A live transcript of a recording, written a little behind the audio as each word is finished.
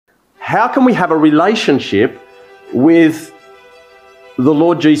how can we have a relationship with the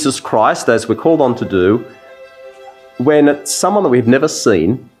Lord Jesus Christ, as we're called on to do, when it's someone that we've never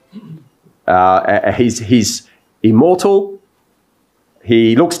seen? He's immortal.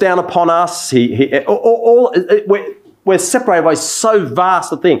 He looks down upon us. We're separated by so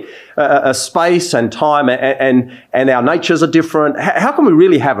vast a thing, space and time, and our natures are different. How can we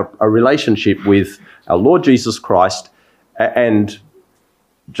really have a relationship with our Lord Jesus Christ and,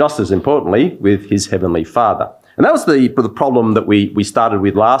 just as importantly, with his heavenly Father? And that was the problem that we started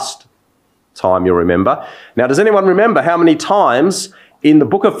with last time, you'll remember. Now, does anyone remember how many times in the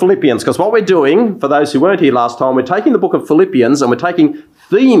book of Philippians, because what we're doing, for those who weren't here last time, we're taking the book of Philippians and we're taking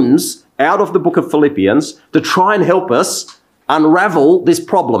themes out of the book of Philippians to try and help us unravel this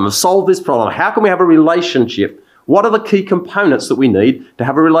problem, solve this problem. How can we have a relationship? What are the key components that we need to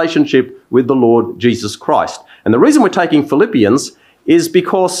have a relationship with the Lord Jesus Christ? And the reason we're taking Philippians is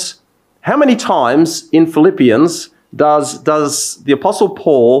because how many times in Philippians does the Apostle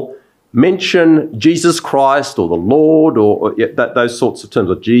Paul mention Jesus Christ or the Lord or those sorts of terms,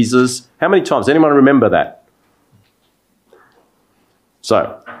 or Jesus? How many times? Anyone remember that?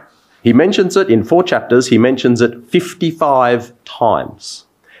 So, he mentions it in 4 chapters. He mentions it 55 times.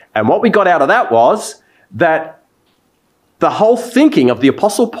 And what we got out of that was that the whole thinking of the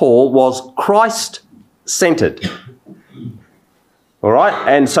Apostle Paul was Christ-centered. All right?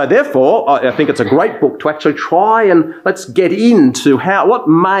 And so therefore, I think it's a great book to actually try and let's get into what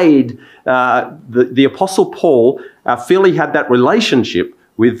made the Apostle Paul feel he had that relationship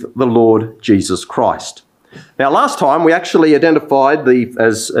with the Lord Jesus Christ. Now, last time we actually identified,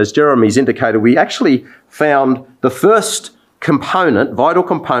 as Jeremy's indicated, we actually found the first component, vital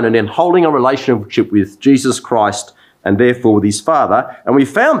component in holding a relationship with Jesus Christ and therefore with his Father. And we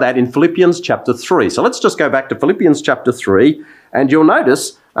found that in Philippians chapter 3. So let's just go back to Philippians chapter 3. And you'll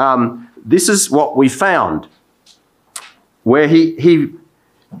notice this is what we found, where he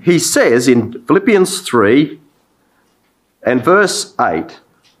says in Philippians 3 and verse 8,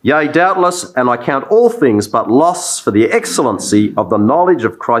 "Yea, doubtless, and I count all things but loss for the excellency of the knowledge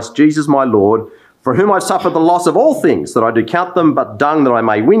of Christ Jesus my Lord, for whom I suffered the loss of all things, that I do count them but dung, that I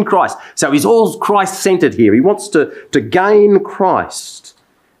may win Christ." So he's all Christ-centered here. He wants to gain Christ.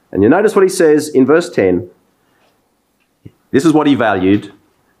 And you notice what he says in verse 10. This is what he valued,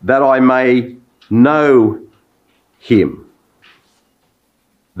 "that I may know him."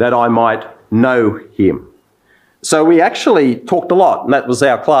 That I might know him. So we actually talked a lot, and that was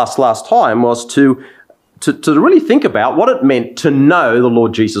our class last time, was to really think about what it meant to know the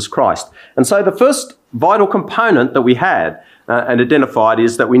Lord Jesus Christ. And so the first vital component that we had and identified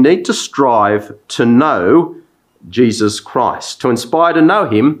is that we need to strive to know Jesus Christ. To inspire to know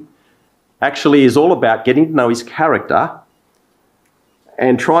him actually is all about getting to know his character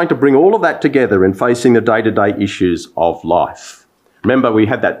and trying to bring all of that together in facing the day-to-day issues of life. Remember, we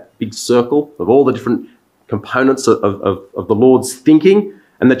had that big circle of all the different components of the Lord's thinking,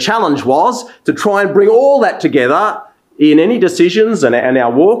 and the challenge was to try and bring all that together in any decisions and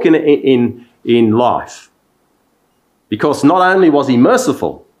our walk in life. Because not only was he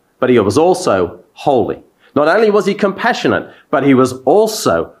merciful, but he was also holy. Not only was he compassionate, but he was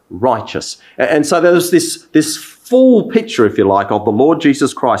also righteous. And so there was this full picture, if you like, of the Lord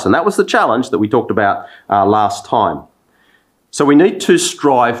Jesus Christ. And that was the challenge that we talked about last time. So we need to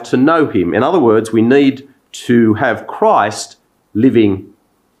strive to know him. In other words, we need to have Christ living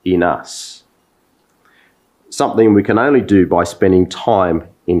in us. Something we can only do by spending time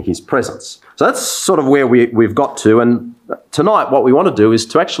in his presence. So that's sort of where we've got to. And tonight what we want to do is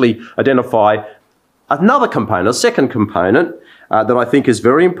to actually identify another component, a second component that I think is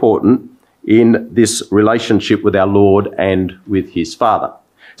very important in this relationship with our Lord and with his Father.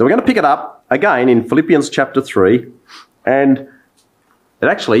 So we're going to pick it up again in Philippians chapter 3, and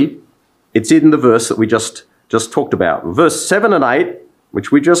it's in the verse that we just talked about. Verse 7 and 8,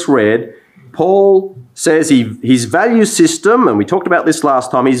 which we just read, Paul says his value system, and we talked about this last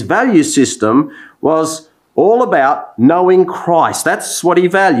time, his value system was all about knowing Christ. That's what he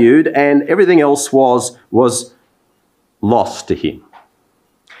valued, and everything else was lost to him.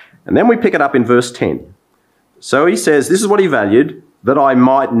 And then we pick it up in verse 10. So he says, this is what he valued, that I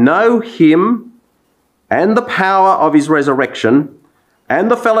might know him and the power of his resurrection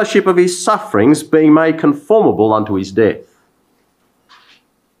and the fellowship of his sufferings, being made conformable unto his death.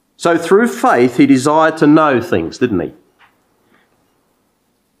 So through faith, he desired to know things, didn't he?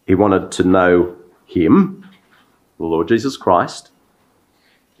 He wanted to know him, the Lord Jesus Christ.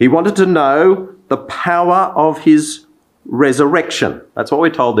 He wanted to know the power of his resurrection. That's what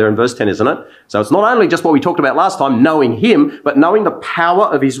we're told there in verse 10, isn't it? So it's not only just what we talked about last time, knowing him, but knowing the power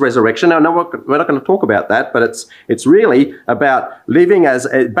of his resurrection. Now, no, we're not going to talk about that, but it's really about living as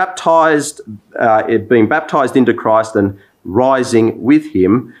baptized, being baptized into Christ and rising with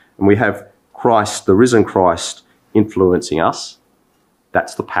him. And we have Christ, the risen Christ, influencing us.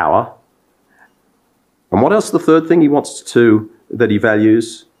 That's the power. And what else? The third thing that he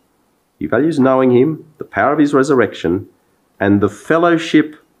values? He values knowing him, the power of his resurrection, and the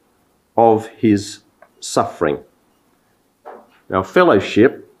fellowship of his suffering. Now,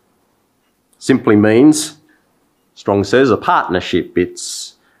 fellowship simply means, Strong says, a partnership.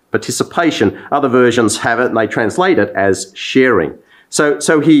 It's participation. Other versions have it and they translate it as sharing.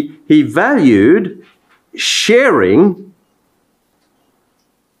 So he valued sharing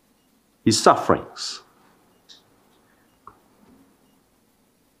his sufferings.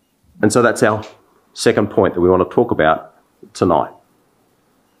 And so that's our second point that we want to talk about tonight.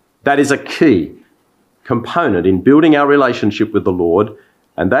 That is a key component in building our relationship with the Lord,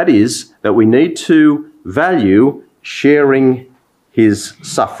 and that is that we need to value sharing his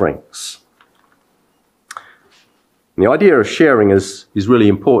sufferings. And the idea of sharing is really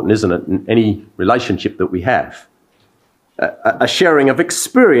important, isn't it, in any relationship that we have. A sharing of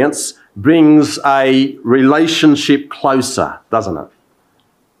experience brings a relationship closer, doesn't it?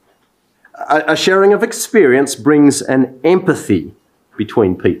 A sharing of experience brings an empathy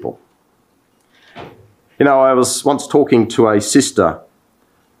between people. You know, I was once talking to a sister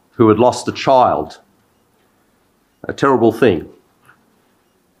who had lost a child, a terrible thing.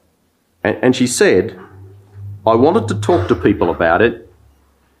 And she said, I wanted to talk to people about it,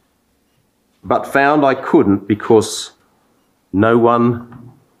 but found I couldn't because no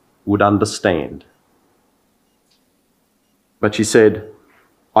one would understand. But she said,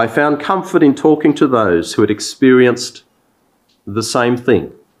 I found comfort in talking to those who had experienced the same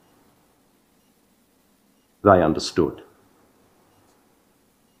thing. They understood.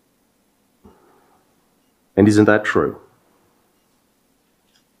 And isn't that true?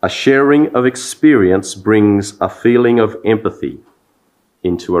 A sharing of experience brings a feeling of empathy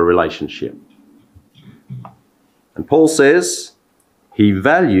into a relationship. And Paul says he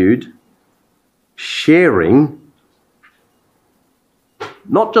valued sharing,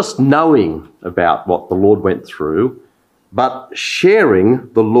 not just knowing about what the Lord went through, but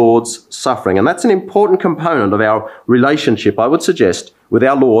sharing the Lord's suffering. And that's an important component of our relationship, I would suggest, with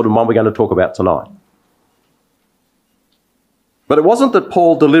our Lord, and one we're going to talk about tonight. But it wasn't that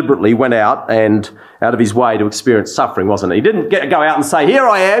Paul deliberately went out of his way to experience suffering, wasn't it? He didn't go out and say, here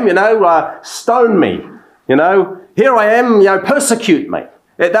I am, stone me, here I am, persecute me.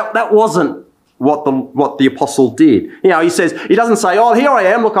 That wasn't what the apostle did. He says, he doesn't say, oh, here I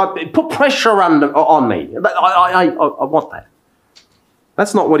am, look, put pressure on me. I want that.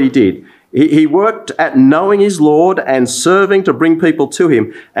 That's not what he did. He worked at knowing his Lord and serving to bring people to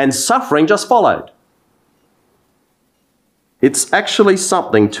him, and suffering just followed. It's actually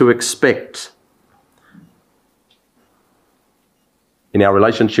something to expect in our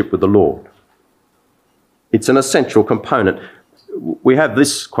relationship with the Lord. It's an essential component. We have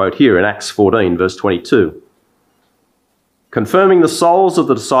this quote here in Acts 14, verse 22. Confirming the souls of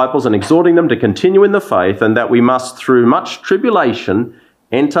the disciples and exhorting them to continue in the faith, and that we must, through much tribulation,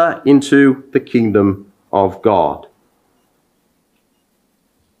 enter into the kingdom of God.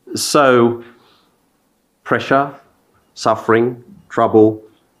 So, pressure, suffering, trouble,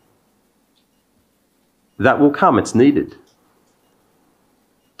 that will come. It's needed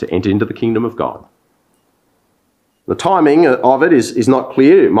to enter into the kingdom of God. The timing of it is not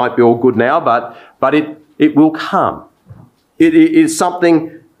clear. It might be all good now, but it will come. It is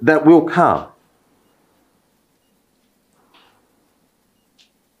something that will come.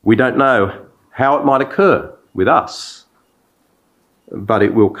 We don't know how it might occur with us, but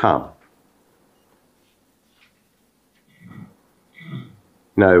it will come.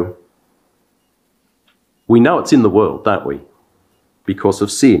 No, we know it's in the world, don't we? Because of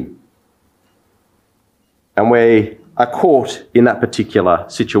sin. And we are caught in that particular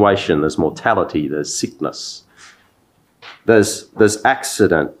situation. There's mortality, there's sickness, there's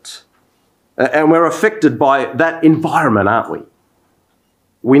accident. And we're affected by that environment, aren't we?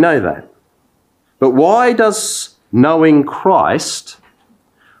 We know that. But why does knowing Christ,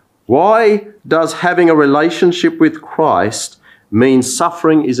 why does having a relationship with Christ mean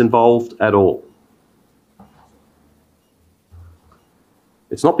suffering is involved at all?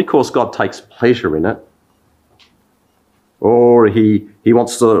 It's not because God takes pleasure in it, or he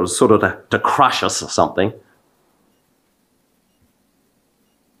wants to crush us or something.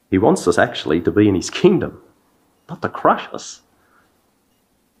 He wants us actually to be in his kingdom. not to crush us.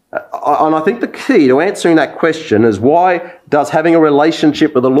 And I think the key to answering that question is, why does having a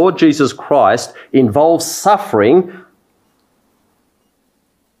relationship with the Lord Jesus Christ involve suffering,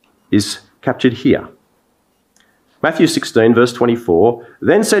 is captured here. Matthew 16, verse 24,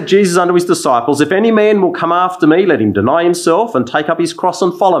 "Then said Jesus unto his disciples, If any man will come after me, let him deny himself and take up his cross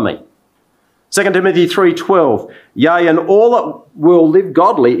and follow me." 2 Timothy 3:12, "Yea, and all that will live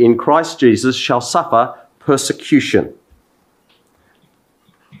godly in Christ Jesus shall suffer persecution."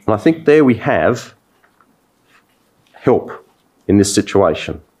 And I think there we have help in this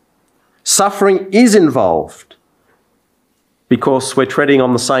situation. Suffering is involved because we're treading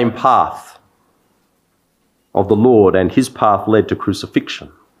on the same path of the Lord, and his path led to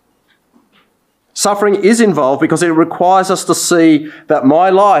crucifixion. Suffering is involved because it requires us to see that my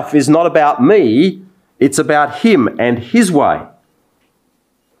life is not about me, it's about him and his way,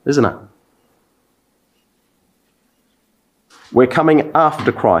 isn't it? We're coming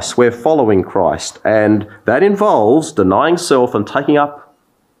after Christ, we're following Christ, and that involves denying self and taking up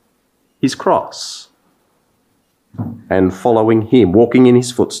his cross and following him, walking in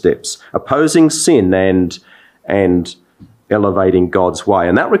his footsteps, opposing sin and elevating God's way.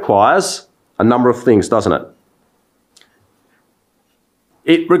 And that requires a number of things, doesn't it?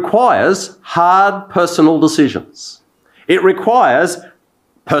 It requires hard personal decisions. It requires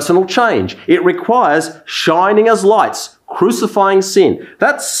personal change. It requires shining as lights, crucifying sin.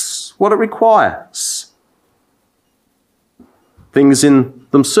 That's what it requires. Things in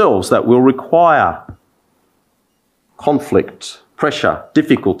themselves that will require conflict, pressure,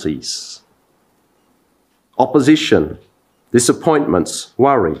 difficulties, opposition, disappointments,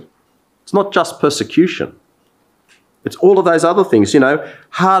 worry. It's not just persecution. It's all of those other things,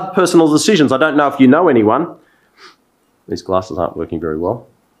 hard personal decisions. I don't know if you know anyone. These glasses aren't working very well.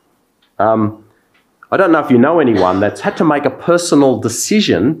 I don't know if you know anyone that's had to make a personal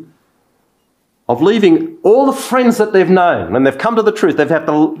decision of leaving all the friends that they've known. When they've come to the truth, they've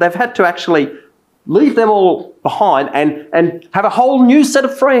had to actually leave them all behind and have a whole new set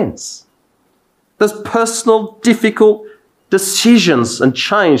of friends. There's personal, difficult decisions and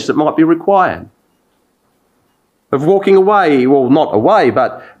change that might be required. Of walking away, well, not away,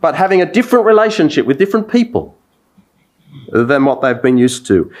 but having a different relationship with different people than what they've been used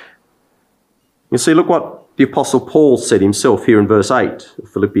to. You see, look what the Apostle Paul said himself here in verse 8 of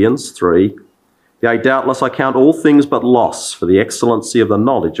Philippians 3. "Yea, doubtless I count all things but loss for the excellency of the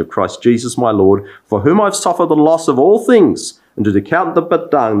knowledge of Christ Jesus my Lord, for whom I've suffered the loss of all things, and to count them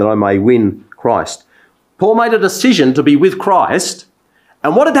but dung, that I may win Christ." Paul made a decision to be with Christ,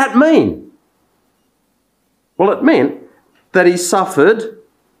 and what did that mean? Well, it meant that he suffered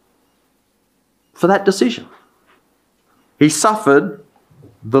for that decision. He suffered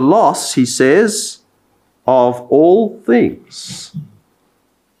the loss, he says, of all things.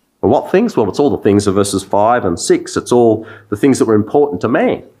 Well, what things? Well, it's all the things of verses 5 and 6. It's all the things that were important to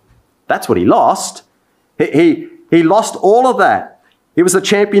man. That's what he lost. He lost all of that. He was the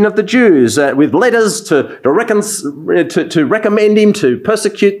champion of the Jews with letters to recommend him to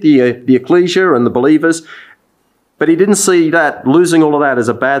persecute the ecclesia and the believers. But he didn't see that, losing all of that, as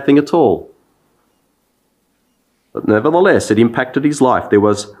a bad thing at all. But nevertheless, it impacted his life. There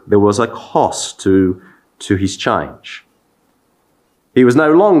was a cost to his change. He was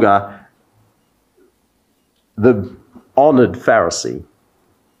no longer the honoured Pharisee,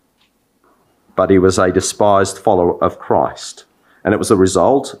 but he was a despised follower of Christ. And it was a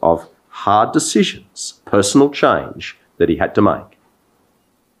result of hard decisions, personal change that he had to make.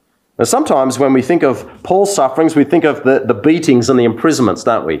 Now, sometimes when we think of Paul's sufferings, we think of the beatings and the imprisonments,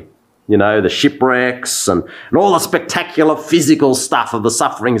 don't we? The shipwrecks and all the spectacular physical stuff of the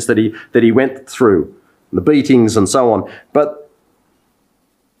sufferings that he went through, the beatings and so on. But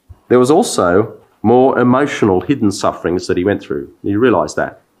there was also more emotional, hidden sufferings that he went through. You realise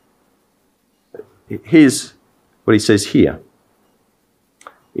that? Here's what he says here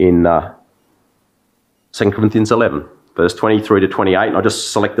in 2 Corinthians 11. Verse 23 to 28, and I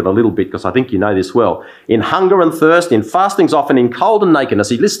just selected a little bit because I think you know this well. "In hunger and thirst, in fastings often, in cold and nakedness."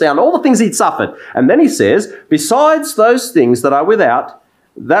 He lists down all the things he'd suffered. And then he says, "Besides those things that are without,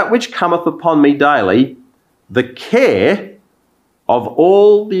 that which cometh upon me daily, the care of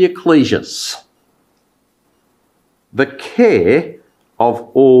all the ecclesias." The care of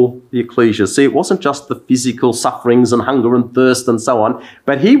all the ecclesias. See, it wasn't just the physical sufferings and hunger and thirst and so on,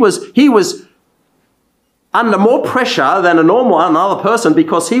 but he was under more pressure than another person,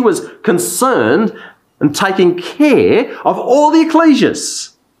 because he was concerned and taking care of all the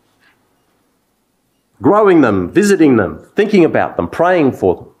ecclesias. Growing them, visiting them, thinking about them, praying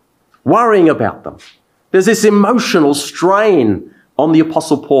for them, worrying about them. There's this emotional strain on the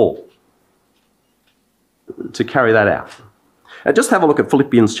Apostle Paul to carry that out. And just have a look at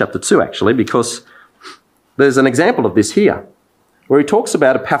Philippians chapter 2, actually, because there's an example of this here, where he talks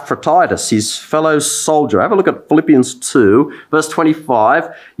about Epaphroditus, his fellow soldier. Have a look at Philippians 2, verse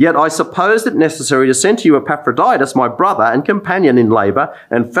 25. Yet I supposed it necessary to send to you Epaphroditus, my brother and companion in labour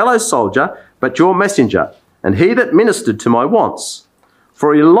and fellow soldier, but your messenger, and he that ministered to my wants.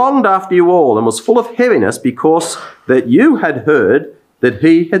 For he longed after you all and was full of heaviness because that you had heard that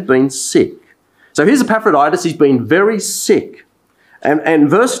he had been sick. So here's Epaphroditus, he's been very sick. And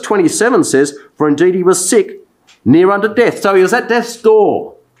verse 27 says, for indeed he was sick, near unto death. So he was at death's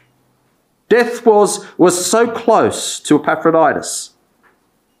door. Death was so close to Epaphroditus.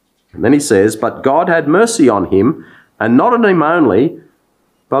 And then he says, but God had mercy on him, and not on him only,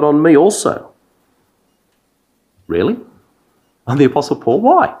 but on me also. Really? On the Apostle Paul?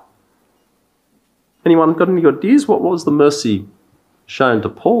 Why? Anyone got any ideas? What was the mercy shown to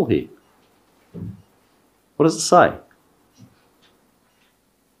Paul here? What does it say?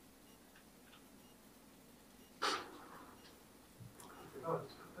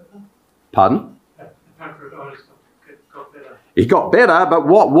 Pardon? He got better, but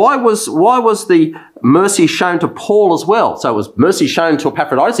why was the mercy shown to Paul as well? So it was mercy shown to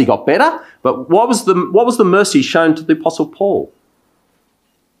Epaphroditus, he got better, but what was the mercy shown to the Apostle Paul?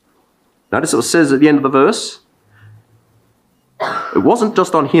 Notice it says at the end of the verse, it wasn't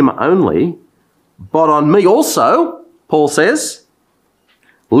just on him only, but on me also, Paul says,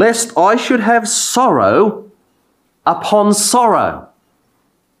 lest I should have sorrow upon sorrow.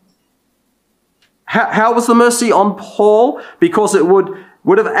 How was the mercy on Paul? Because it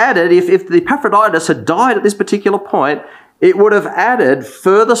would have added, if the Epaphroditus had died at this particular point, it would have added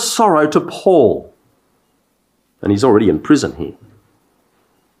further sorrow to Paul. And he's already in prison here.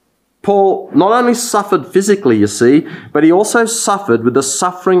 Paul not only suffered physically, you see, but he also suffered with the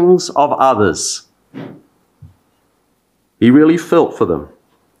sufferings of others. He really felt for them,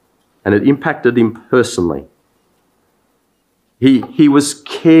 and it impacted him personally. He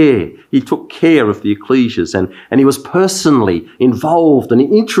took care of the ecclesias, and he was personally involved and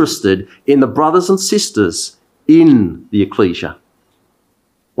interested in the brothers and sisters in the ecclesia.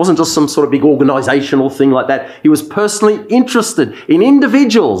 It wasn't just some sort of big organisational thing like that. He was personally interested in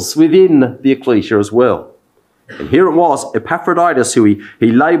individuals within the ecclesia as well. And here it was, Epaphroditus, who he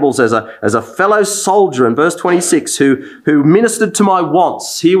labels as a fellow soldier in verse 26, who ministered to my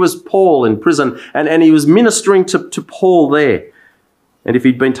wants. Here was Paul in prison, and he was ministering to Paul there. And if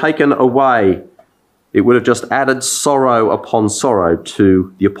he'd been taken away, it would have just added sorrow upon sorrow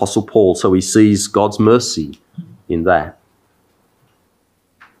to the Apostle Paul. So he sees God's mercy in that.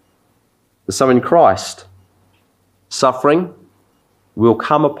 So in Christ, suffering will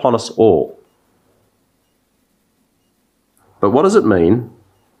come upon us all. But what does it mean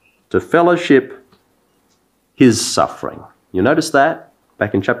to fellowship his suffering? You notice that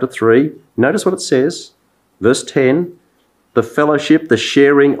back in chapter 3. Notice what it says. Verse 10, the fellowship, the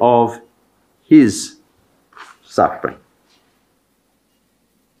sharing of his suffering.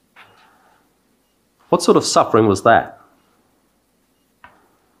 What sort of suffering was that?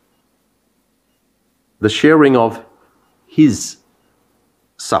 The sharing of his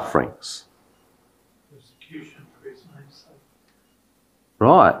sufferings. Persecution for his name's sake.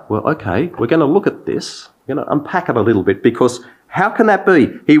 Right, well, okay, we're going to look at this. We're going to unpack it a little bit, because how can that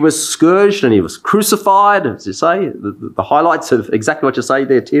be? He was scourged and he was crucified, as you say, the highlights of exactly what you say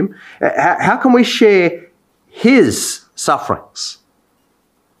there, Tim. How can we share his sufferings?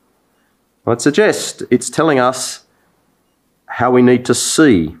 Well, I'd suggest it's telling us how we need to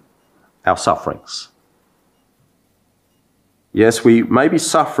see our sufferings. Yes, we may be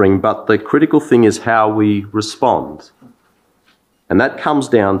suffering, but the critical thing is how we respond. And that comes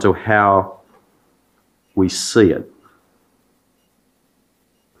down to how we see it.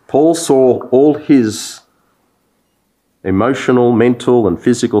 Paul saw all his emotional, mental, and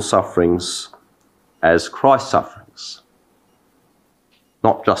physical sufferings as Christ's sufferings,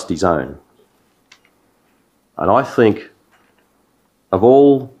 not just his own. And I think of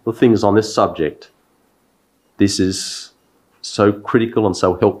all the things on this subject, this is so critical and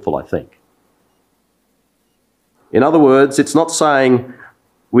so helpful, I think. In other words, it's not saying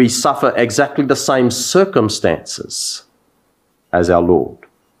we suffer exactly the same circumstances as our Lord,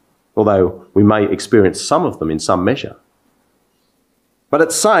 although we may experience some of them in some measure. But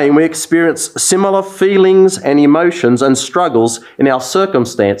it's saying we experience similar feelings and emotions and struggles in our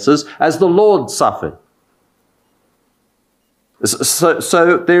circumstances as the Lord suffered.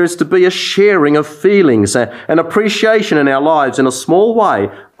 So there is to be a sharing of feelings, an appreciation in our lives in a small way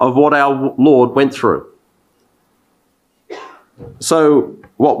of what our Lord went through. So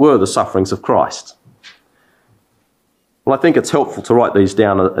what were the sufferings of Christ? Well, I think it's helpful to write these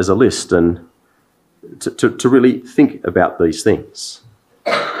down as a list and to really think about these things.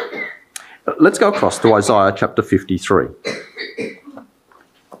 Let's go across to Isaiah chapter 53.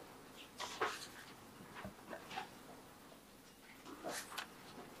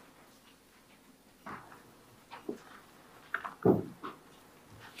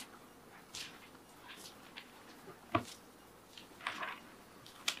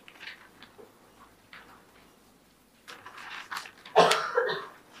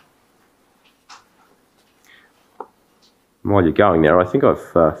 While you're going there, I think I've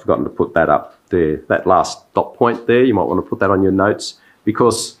forgotten to put that up there, that last dot point there. You might want to put that on your notes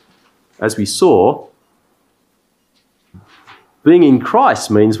because, as we saw, being in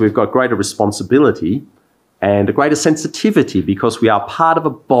Christ means we've got greater responsibility and a greater sensitivity because we are part of a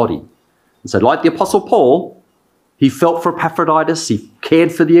body. And so like the Apostle Paul, he felt for Epaphroditus, he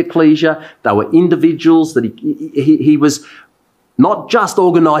cared for the ecclesia. They were individuals that he was not just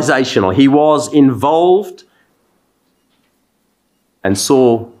organisational, he was involved and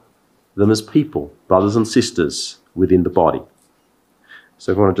saw them as people, brothers and sisters within the body.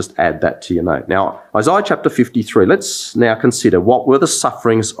 So if you want to just add that to your note. Now, Isaiah chapter 53, let's now consider what were the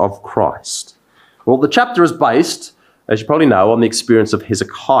sufferings of Christ. Well, the chapter is based, as you probably know, on the experience of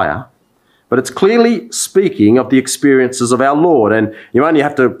Hezekiah, but it's clearly speaking of the experiences of our Lord. And you only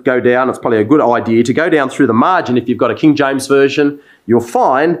have to go down, it's probably a good idea to go down through the margin. If you've got a King James version, you'll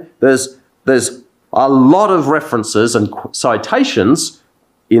find there's a lot of references and citations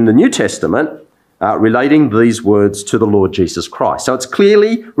in the New Testament relating these words to the Lord Jesus Christ. So it's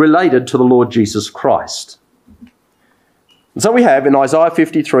clearly related to the Lord Jesus Christ. And so we have in Isaiah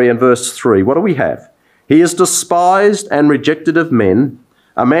 53 and verse 3, what do we have? He is despised and rejected of men,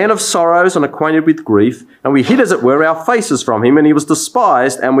 a man of sorrows and acquainted with grief, and we hid, as it were, our faces from him, and he was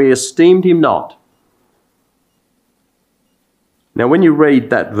despised, and we esteemed him not. Now, when you read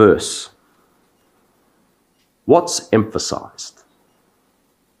that verse, what's emphasised?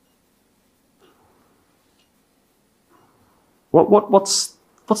 What's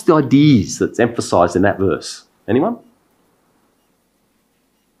the ideas that's emphasised in that verse? Anyone?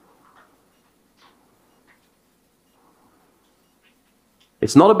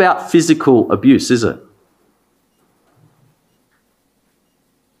 It's not about physical abuse, is it?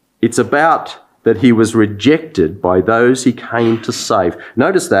 It's about that he was rejected by those he came to save.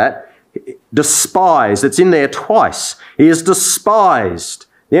 Notice that. Despised. It's in there twice. He is despised.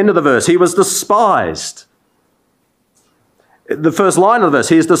 The end of the verse, he was despised. The first line of the verse,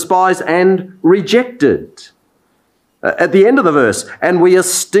 he is despised and rejected. At the end of the verse, and we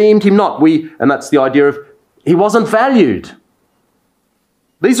esteemed him not. And that's the idea of he wasn't valued.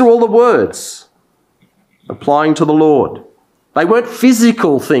 These are all the words applying to the Lord. They weren't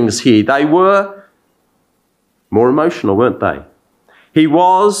physical things here. They were more emotional, weren't they? He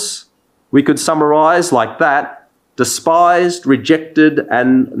was, we could summarise like that, despised, rejected,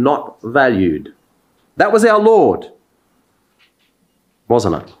 and not valued. That was our Lord,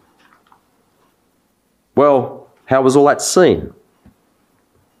 wasn't it? Well, how was all that seen?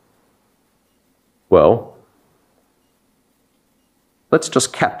 Well, let's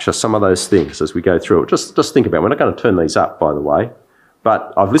just capture some of those things as we go through it. Just think about it. We're not going to turn these up, by the way,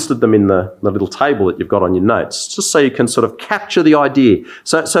 but I've listed them in the little table that you've got on your notes, just so you can sort of capture the idea.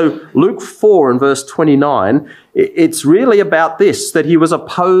 So Luke 4 and verse 29, it's really about this, that he was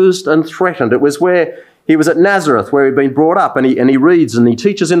opposed and threatened. It was where he was at Nazareth, where he'd been brought up, and he reads and he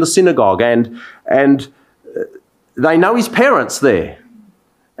teaches in the synagogue, and they know his parents there.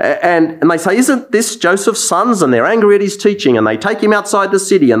 And they say, isn't this Joseph's sons? And they're angry at his teaching, and they take him outside the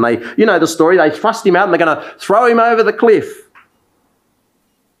city, and they, you know the story, they thrust him out and they're going to throw him over the cliff.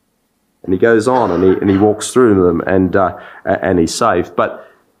 And he goes on and he walks through them and he's saved.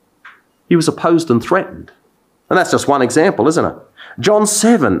 But he was opposed and threatened. And that's just one example, isn't it? John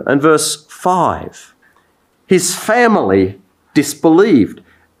 7 and verse 5. His family disbelieved.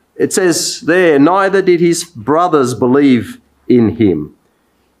 It says there, neither did his brothers believe in him.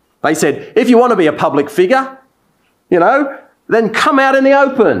 They said, if you want to be a public figure, then come out in the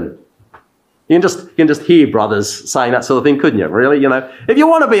open. You can just hear brothers saying that sort of thing, couldn't you? Really, if you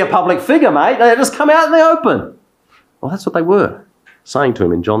want to be a public figure, mate, just come out in the open. Well, that's what they were saying to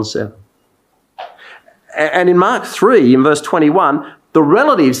him in John 7. And in Mark 3, in verse 21, the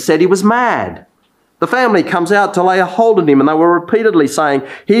relatives said he was mad. The family comes out to lay a hold on him, and they were repeatedly saying,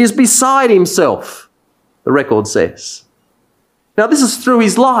 he is beside himself, the record says. Now, this is through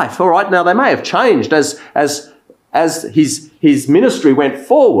his life, all right? Now, they may have changed as his ministry went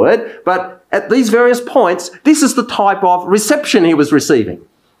forward, but at these various points, this is the type of reception he was receiving.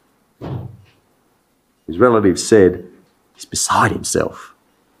 His relatives said, he's beside himself.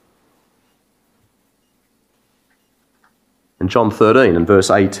 In John 13 and verse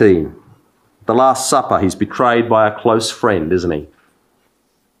 18, the Last Supper, he's betrayed by a close friend, isn't he?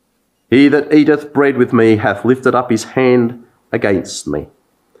 He that eateth bread with me hath lifted up his hand against me.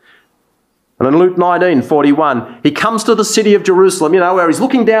 And in Luke 19:41, he comes to the city of Jerusalem, where he's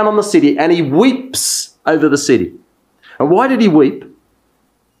looking down on the city and he weeps over the city. And why did he weep?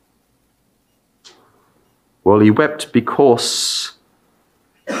 Well, he wept because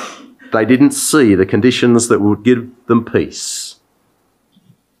they didn't see the conditions that would give them peace.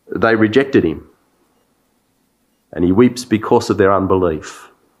 They rejected him. And he weeps because of their unbelief.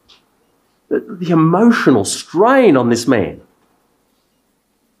 The emotional strain on this man.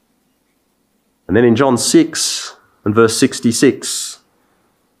 And then in John 6 and verse 66,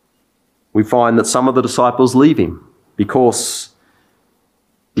 we find that some of the disciples leave him because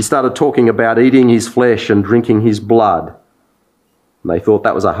he started talking about eating his flesh and drinking his blood. And they thought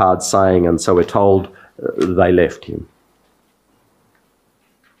that was a hard saying, and so we're told they left him.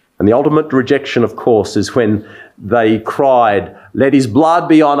 And the ultimate rejection, of course, is when they cried, "Let his blood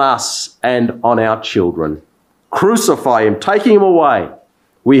be on us and on our children. Crucify him, taking him away.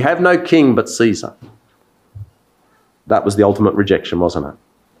 We have no king but Caesar." That was the ultimate rejection, wasn't it?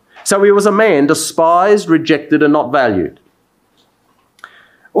 So he was a man despised, rejected, and not valued.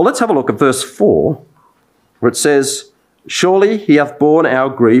 Well, let's have a look at verse 4, where it says, "Surely he hath borne our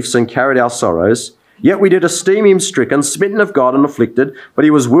griefs and carried our sorrows. Yet we did esteem him stricken, smitten of God, and afflicted. But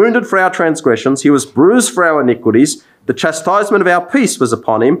he was wounded for our transgressions. He was bruised for our iniquities. The chastisement of our peace was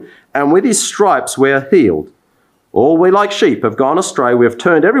upon him, and with his stripes we are healed. All we like sheep have gone astray. We have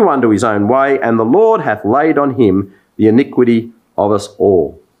turned every one to his own way, and the Lord hath laid on him the iniquity of us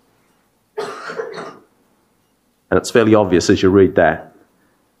all." And it's fairly obvious as you read that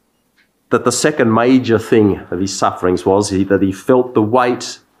the second major thing of his sufferings was that he felt the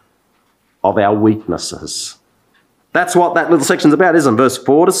weight of our weaknesses. That's what that little section's about, isn't it? Verse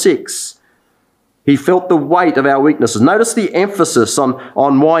 4 to 6. He felt the weight of our weaknesses. Notice the emphasis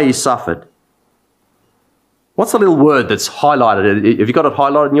on why he suffered. What's the little word that's highlighted? Have you got it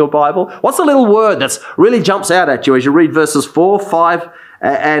highlighted in your Bible? What's the little word that really jumps out at you as you read verses 4, 5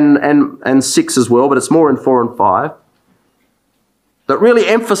 and 6 as well, but it's more in 4 and 5, that really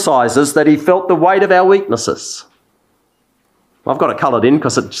emphasises that he felt the weight of our weaknesses? I've got it coloured in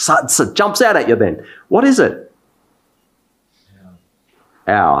because it jumps out at you then. What is it?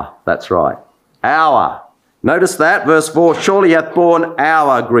 Our. That's right. Our. Notice that, verse 4, "Surely he hath borne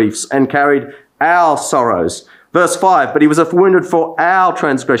our griefs and carried our sorrows." Verse 5, "But he was wounded for our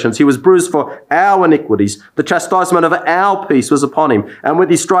transgressions. He was bruised for our iniquities. The chastisement of our peace was upon him. And with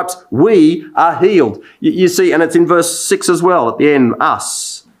his stripes we are healed." You see, and it's in verse 6 as well, at the end,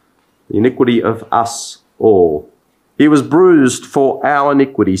 us. The iniquity of us all. He was bruised for our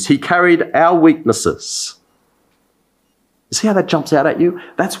iniquities. He carried our weaknesses. You see how that jumps out at you?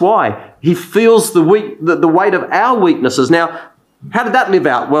 That's why he feels the weight of our weaknesses. Now, how did that live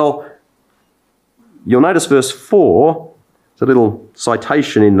out? Well, you'll notice verse 4, it's a little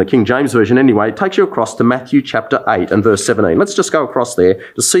citation in the King James Version anyway. It takes you across to Matthew chapter 8 and verse 17. Let's just go across there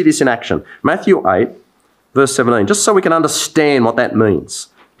to see this in action. Matthew 8, verse 17, just so we can understand what that means.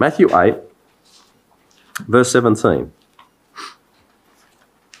 Matthew 8, verse 17.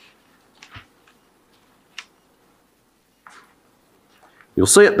 You'll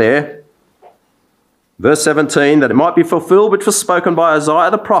see it there. Verse 17, "That it might be fulfilled which was spoken by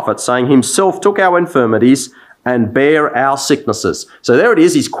Isaiah the prophet, saying, Himself took our infirmities and bare our sicknesses." So there it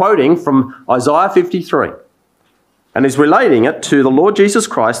is. He's quoting from Isaiah 53. And he's relating it to the Lord Jesus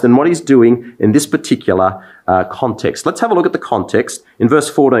Christ and what he's doing in this particular context. Let's have a look at the context. In verse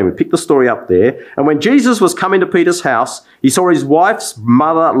 14, we pick the story up there. "And when Jesus was come into Peter's house, he saw his wife's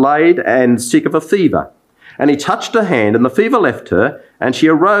mother laid and sick of a fever. And he touched her hand, and the fever left her, and she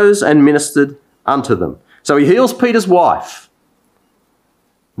arose and ministered unto them." So he heals Peter's wife's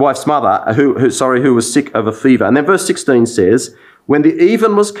mother, who was sick of a fever. And then verse 16 says, "When the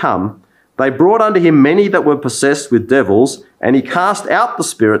even was come, they brought unto him many that were possessed with devils, and he cast out the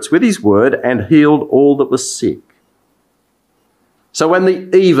spirits with his word and healed all that was sick." So when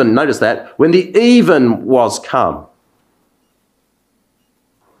the even, notice that, when the even was come,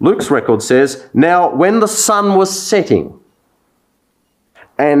 Luke's record says, "Now when the sun was setting,"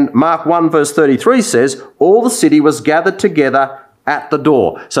 and Mark 1 verse 33 says, "All the city was gathered together at the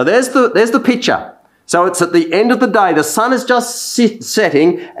door." So there's the picture. So it's at the end of the day, the sun is just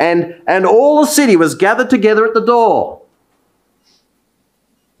setting, and all the city was gathered together at the door.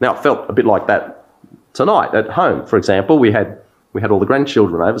 Now, it felt a bit like that tonight at home. For example, we had all the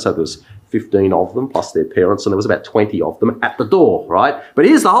grandchildren over, so there was 15 of them plus their parents, and there was about 20 of them at the door, right? But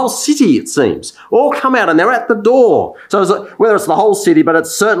here's the whole city, it seems, all come out and they're at the door. So whether it's the whole city, but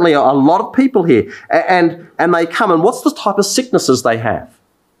it's certainly a lot of people here. And they come, and what's the type of sicknesses they have?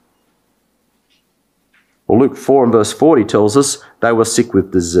 Well, Luke 4 and verse 40 tells us they were sick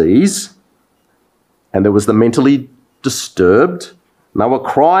with disease, and there was the mentally disturbed. And they were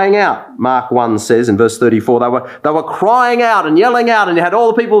crying out, Mark 1 says in verse 34, they were crying out and yelling out, and you had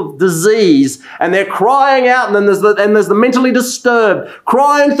all the people with disease, and they're crying out, and then there's the mentally disturbed,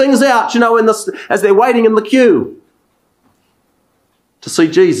 crying things out, as they're waiting in the queue to see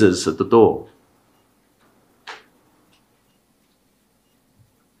Jesus at the door.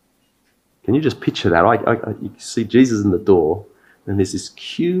 Can you just picture that? You see Jesus in the door, and there's this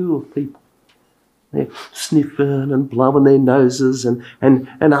queue of people. They're sniffing and blowing their noses, and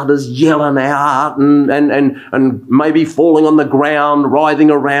others yelling out and maybe falling on the ground, writhing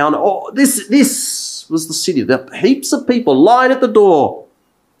around. Oh, this was the city. There were heaps of people lying at the door.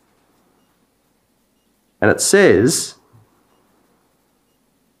 And it says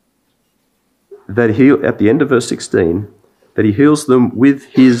that at the end of verse 16, that he heals them with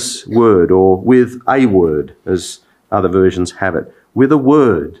his word, or with a word, as other versions have it, with a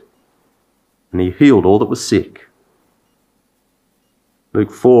word. And he healed all that was sick.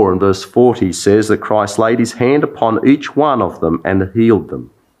 Luke 4 and verse 40 says that Christ laid his hand upon each one of them and healed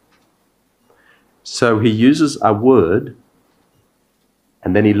them. So he uses a word,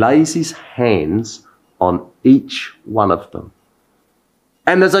 and then he lays his hands on each one of them.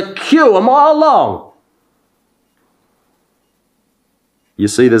 And there's a queue a mile long. You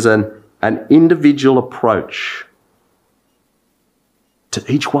see, there's an individual approach to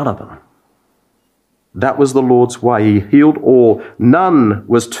each one of them. That was the Lord's way. He healed all. None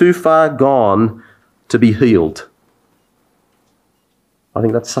was too far gone to be healed. I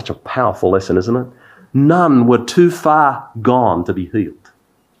think that's such a powerful lesson, isn't it? None were too far gone to be healed.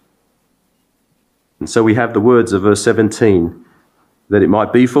 And so we have the words of verse 17, that it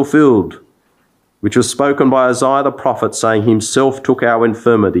might be fulfilled, which was spoken by Isaiah the prophet, saying, himself took our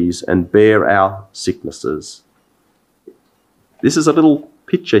infirmities and bare our sicknesses. This is a little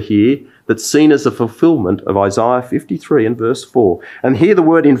picture here that's seen as a fulfillment of Isaiah 53 and verse 4. And here the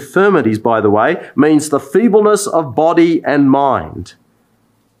word infirmities, by the way, means the feebleness of body and mind.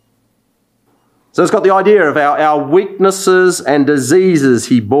 So it's got the idea of our weaknesses and diseases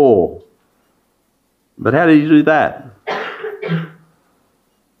he bore. But how did he do that?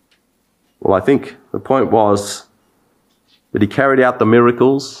 Well, I think the point was that he carried out the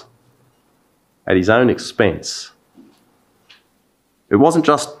miracles at his own expense. It wasn't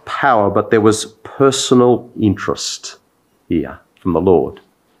just power, but there was personal interest here from the Lord.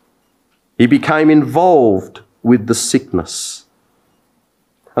 He became involved with the sickness.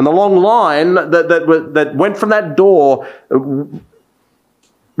 And the long line that went from that door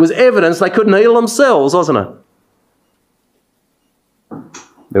was evidence they couldn't heal themselves, wasn't it?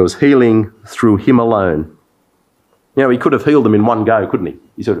 There was healing through him alone. He could have healed them in one go, couldn't he?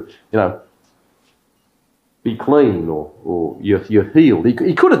 He sort of, be clean or you're healed. He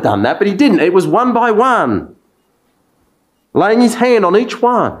could have done that, but he didn't. It was one by one, laying his hand on each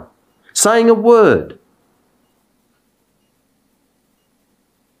one, saying a word.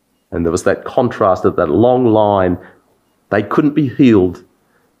 And there was that contrast of that long line. They couldn't be healed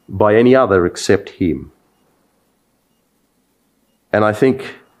by any other except him. And I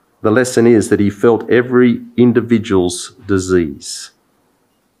think the lesson is that he felt every individual's disease.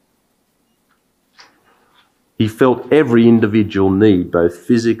 He felt every individual need, both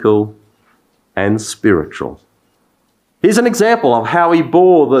physical and spiritual. Here's an example of how he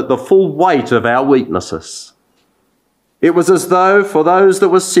bore the full weight of our weaknesses. It was as though for those that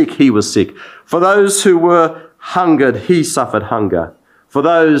were sick, he was sick. For those who were hungered, he suffered hunger. For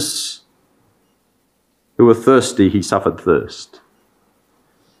those who were thirsty, he suffered thirst.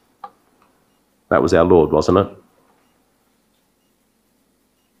 That was our Lord, wasn't it?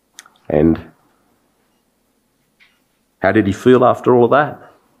 And how did he feel after all of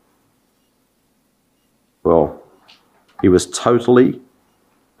that? Well, he was totally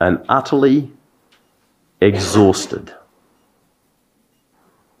and utterly exhausted.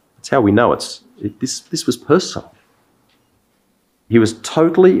 That's how we know this was personal. He was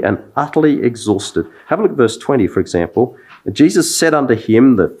totally and utterly exhausted. Have a look at verse 20, for example. Jesus said unto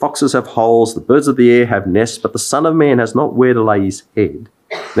him, the foxes have holes, the birds of the air have nests, but the Son of Man has not where to lay his head.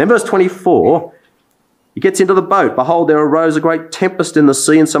 And then verse 24, he gets into the boat. Behold, there arose a great tempest in the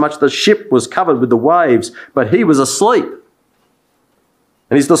sea, and so much the ship was covered with the waves, but he was asleep.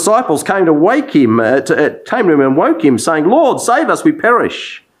 And his disciples came to him and woke him, saying, "Lord, save us, we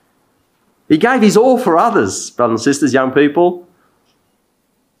perish." He gave his all for others, brothers and sisters, young people.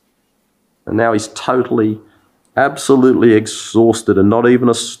 And now he's totally, absolutely exhausted, and not even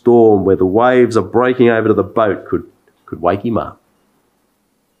a storm where the waves are breaking over to the boat could wake him up.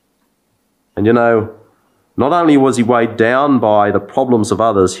 And you know, not only was he weighed down by the problems of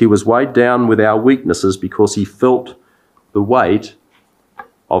others, he was weighed down with our weaknesses because he felt the weight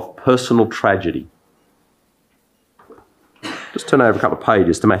of personal tragedy. Just turn over a couple of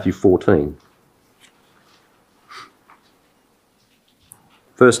pages to Matthew 14.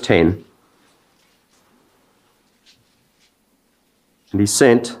 Verse 10. And he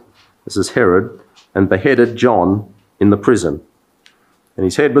sent, this is Herod, and beheaded John in the prison. And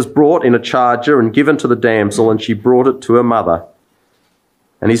his head was brought in a charger and given to the damsel, and she brought it to her mother.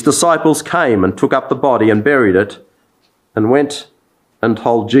 And his disciples came and took up the body and buried it, and went and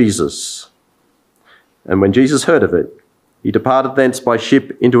told Jesus. And when Jesus heard of it, he departed thence by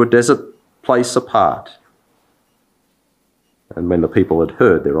ship into a desert place apart. And when the people had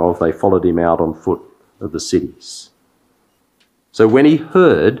heard thereof, they followed him out on foot of the cities. So when he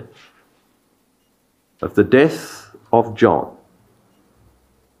heard of the death of John,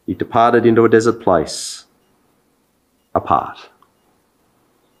 he departed into a desert place apart.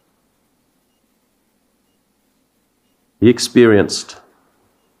 He experienced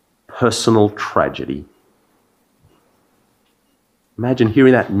personal tragedy. Imagine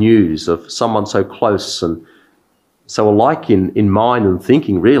hearing that news of someone so close and so alike in mind and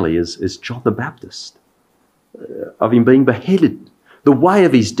thinking, really, as John the Baptist, of him being beheaded, the way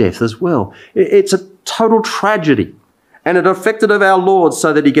of his death as well. It's a total tragedy. And it affected of our Lord,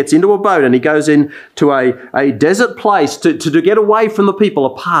 so that he gets into a boat and he goes into a desert place to get away from the people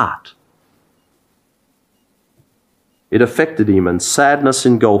apart. It affected him, and sadness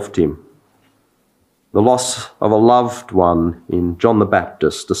engulfed him. The loss of a loved one in John the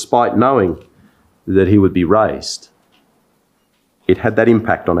Baptist, despite knowing that he would be raised. It had that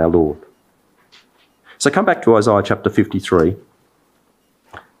impact on our Lord. So come back to Isaiah chapter 53.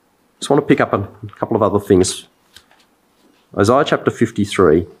 Just want to pick up a couple of other things. Isaiah chapter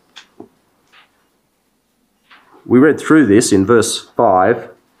 53. We read through this in verse 5.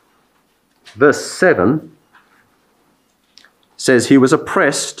 Verse 7 says, "He was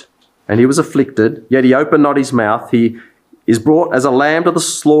oppressed and he was afflicted, yet he opened not his mouth. He is brought as a lamb to the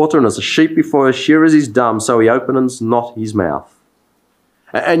slaughter, and as a sheep before his shearers is dumb, so he opens not his mouth."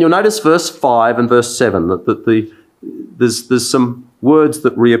 And you'll notice verse 5 and verse 7, that there's some words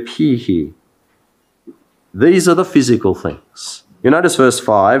that reappear here. These are the physical things. You notice verse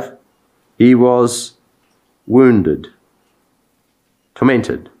 5, he was wounded,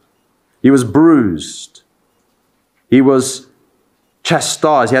 tormented. He was bruised. He was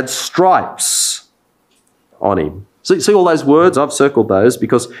chastised. He had stripes on him. See all those words? I've circled those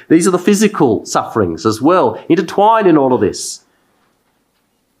because these are the physical sufferings as well, intertwined in all of this.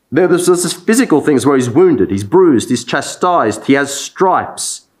 There's this physical things where he's wounded, he's bruised, he's chastised, he has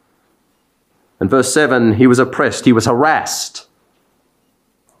stripes. And verse 7, he was oppressed, he was harassed,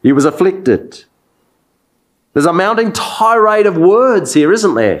 he was afflicted. There's a mounting tirade of words here,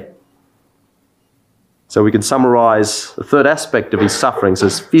 isn't there? So we can summarise the third aspect of his sufferings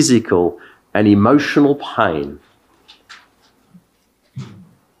as physical and emotional pain.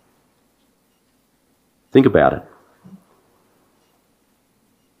 Think about it.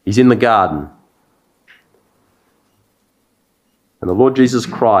 He's in the garden. And the Lord Jesus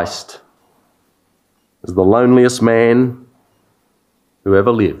Christ is the loneliest man who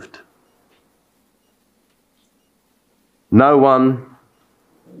ever lived. No one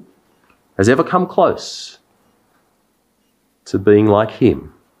has ever come close to being like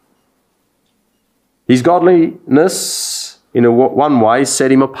him. His godliness, in one way,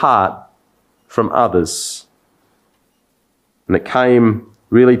 set him apart from others. And it came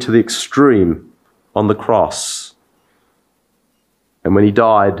really to the extreme on the cross. And when he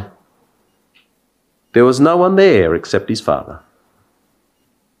died, there was no one there except his Father.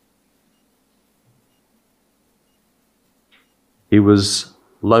 He was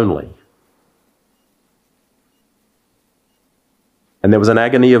lonely. And there was an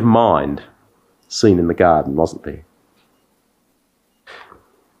agony of mind seen in the garden, wasn't there?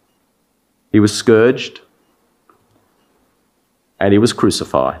 He was scourged and he was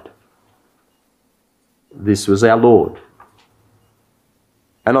crucified. This was our Lord.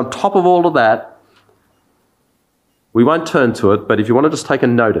 And on top of all of that, we won't turn to it, but if you want to just take a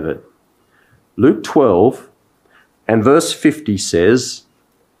note of it, Luke 12 and verse 50 says,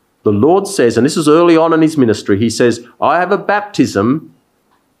 the Lord says, and this is early on in his ministry, he says, I have a baptism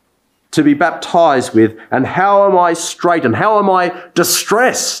to be baptized with, and how am I straitened? How am I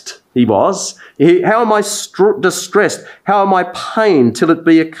distressed? He was. How am I distressed? How am I pained till it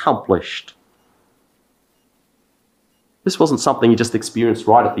be accomplished? This wasn't something he just experienced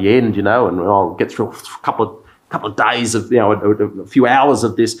right at the end, and I'll get through a couple of days of, a few hours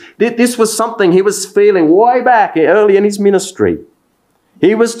of this. This was something he was feeling way back early in his ministry.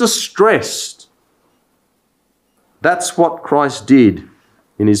 He was distressed. That's what Christ did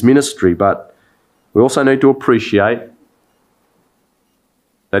in his ministry, but we also need to appreciate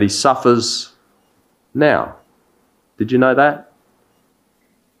that he suffers now. Did you know that?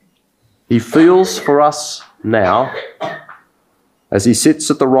 He feels for us now as he sits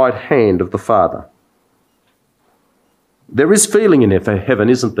at the right hand of the Father. There is feeling in heaven,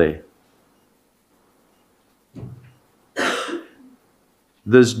 isn't there?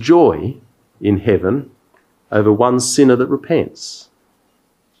 There's joy in heaven over one sinner that repents.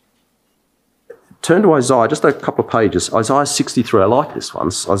 Turn to Isaiah, just a couple of pages. Isaiah 63, I like this one.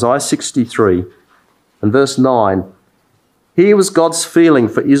 Isaiah 63 and verse 9. Here was God's feeling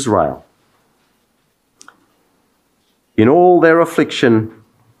for Israel. In all their affliction,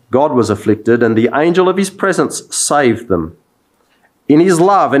 God was afflicted, and the angel of his presence saved them. In his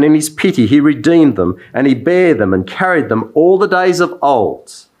love and in his pity, he redeemed them, and he bare them and carried them all the days of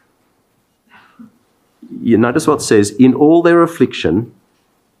old. You notice what it says, in all their affliction,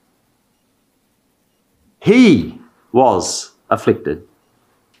 he was afflicted.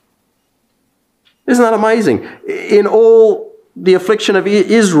 Isn't that amazing? In all the affliction of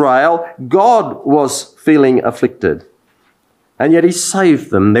Israel, God was feeling afflicted. And yet he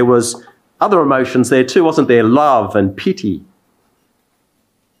saved them. There was other emotions there too, wasn't there? Love and pity.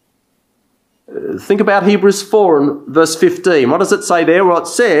 Think about Hebrews 4 and verse 15. What does it say there? Well, it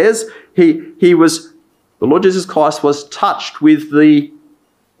says the Lord Jesus Christ was touched with the,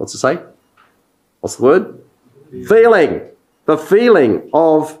 what's it say? What's the word? Feeling. The feeling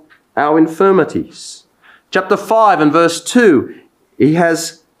of our infirmities. Chapter 5 and verse 2, he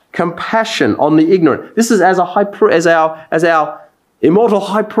has compassion on the ignorant. This is as our immortal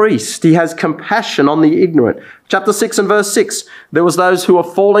high priest. He has compassion on the ignorant. Chapter 6 and verse 6, there was those who were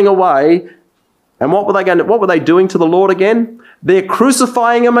falling away. And what were they doing to the Lord again? They're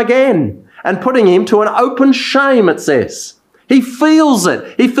crucifying him again and putting him to an open shame, it says. He feels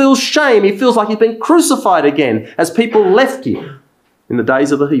it. He feels shame. He feels like he's been crucified again as people left him in the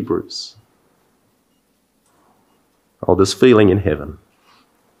days of the Hebrews. Oh, this feeling in heaven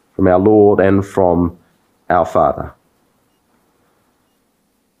from our Lord and from our Father.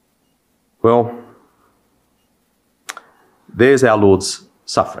 Well, there's our Lord's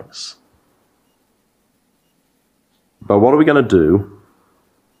sufferings. But what are we going to do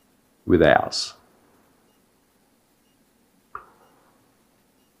with ours?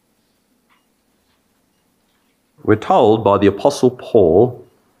 We're told by the Apostle Paul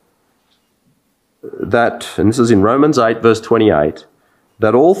that, and this is in Romans 8 verse 28,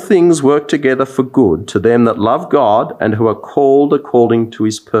 that all things work together for good to them that love God and who are called according to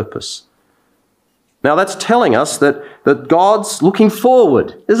his purpose. Now that's telling us that God's looking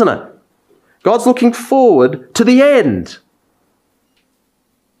forward, isn't it? God's looking forward to the end.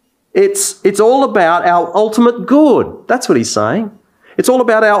 It's all about our ultimate good. That's what he's saying. It's all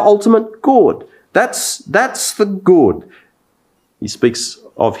about our ultimate good. That's the good he speaks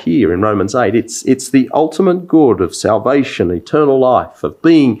of here in Romans 8. It's the ultimate good of salvation, eternal life, of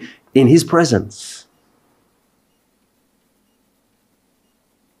being in his presence.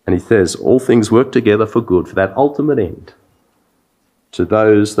 And he says, all things work together for good, for that ultimate end, to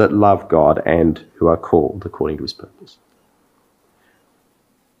those that love God and who are called according to his purpose.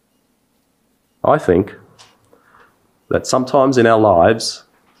 I think that sometimes in our lives,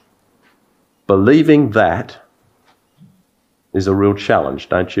 believing that is a real challenge,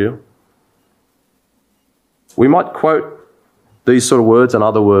 don't you? We might quote these sort of words and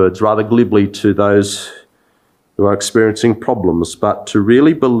other words rather glibly to those who are experiencing problems, but to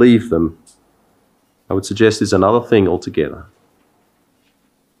really believe them, I would suggest, is another thing altogether.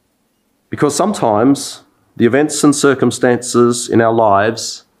 Because sometimes the events and circumstances in our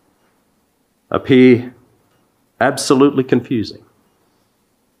lives appear absolutely confusing.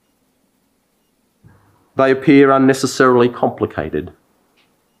 They appear unnecessarily complicated.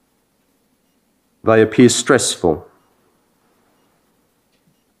 They appear stressful.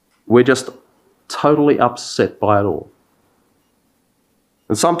 We're just totally upset by it all.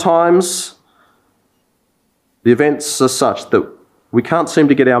 And sometimes the events are such that we can't seem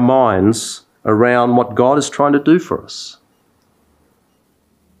to get our minds around what God is trying to do for us.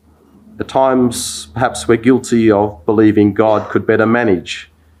 At times, perhaps we're guilty of believing God could better manage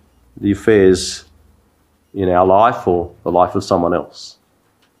the affairs in our life or the life of someone else.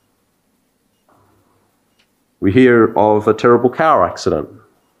 We hear of a terrible car accident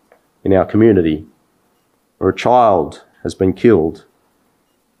in our community, or a child has been killed,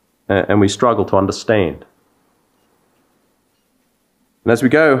 and we struggle to understand. And as we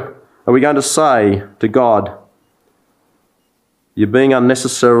go, are we going to say to God, "You're being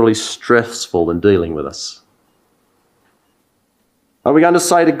unnecessarily stressful in dealing with us"? Are we going to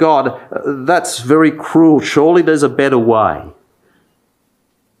say to God, "That's very cruel, surely there's a better way"?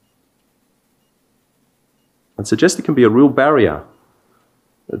 I'd suggest it can be a real barrier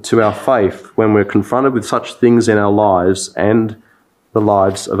to our faith when we're confronted with such things in our lives and the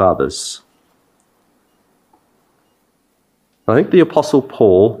lives of others. I think the Apostle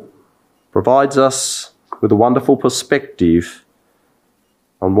Paul provides us with a wonderful perspective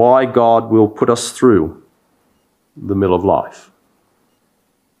on why God will put us through the mill of life.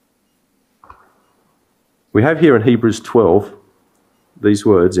 We have here in Hebrews 12 these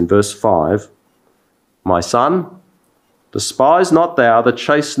words in verse 5, "My son, despise not thou the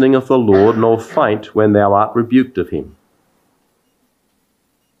chastening of the Lord, nor faint when thou art rebuked of him."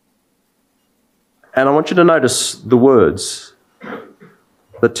 And I want you to notice the words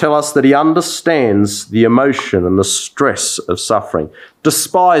that tell us that he understands the emotion and the stress of suffering.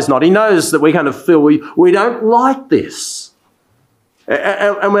 Despise not. He knows that we're going to feel we don't like this.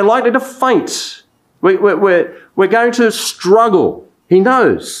 And we're likely to faint. We're going to struggle. He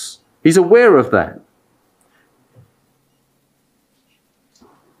knows. He's aware of that.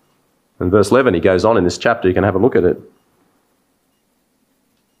 In verse 11, he goes on in this chapter. You can have a look at it.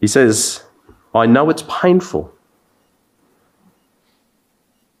 He says, "I know it's painful.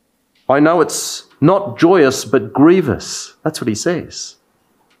 I know it's not joyous but grievous." That's what he says.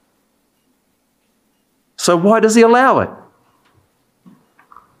 So why does he allow it?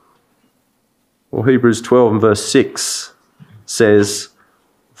 Well, Hebrews 12 and verse 6 says,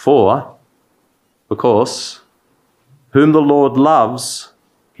 because whom the Lord loves,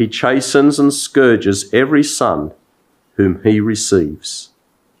 he chastens and scourges every son whom he receives.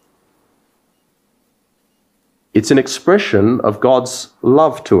 It's an expression of God's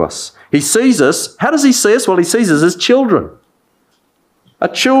love to us. He sees us. How does he see us? Well, he sees us as children.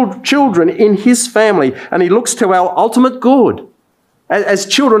 Children in his family, and he looks to our ultimate good. As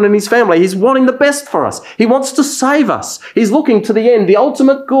children in his family, he's wanting the best for us. He wants to save us. He's looking to the end, the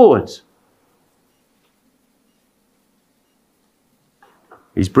ultimate good.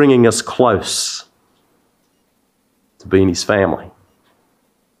 He's bringing us close to being his family.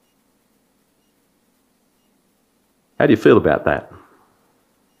 How do you feel about that?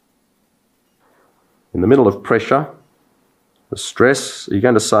 In the middle of pressure, the stress, are you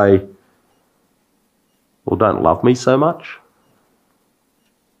going to say, "Well, don't love me so much"?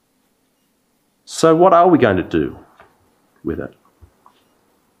 So what are we going to do with it?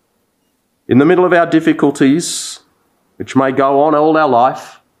 In the middle of our difficulties, which may go on all our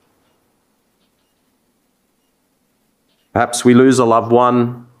life, perhaps we lose a loved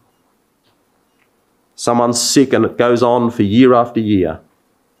one, someone's sick, and it goes on for year after year.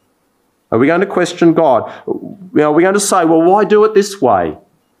 Are we going to question God? Are we going to say, "Well, why do it this way?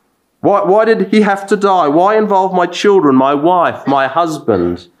 Why did he have to die? Why involve my children, my wife, my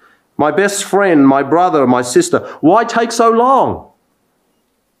husband, my best friend, my brother, my sister? Why take so long?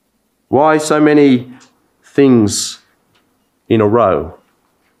 Why so many things in a row?"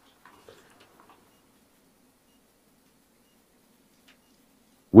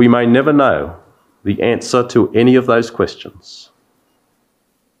 We may never know the answer to any of those questions.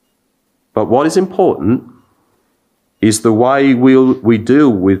 But what is important is the way we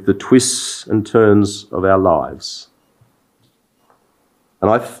deal with the twists and turns of our lives. And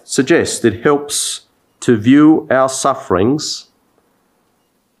I suggest it helps to view our sufferings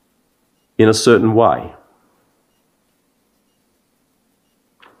in a certain way.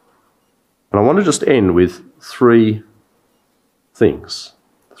 And I want to just end with 3 things,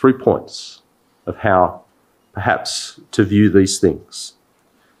 3 points of how perhaps to view these things.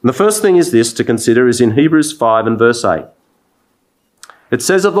 And the first thing is this to consider is in Hebrews 5 and verse 8. It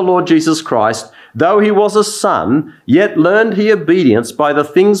says of the Lord Jesus Christ, "Though he was a son, yet learned he obedience by the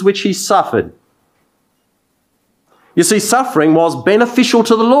things which he suffered." You see, suffering was beneficial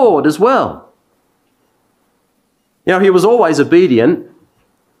to the Lord as well. He was always obedient.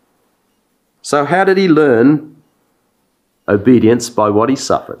 So how did he learn obedience by what he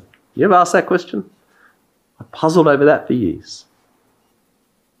suffered? You ever asked that question? I puzzled over that for years.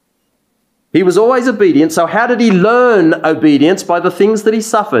 He was always obedient, so how did he learn obedience? By the things that he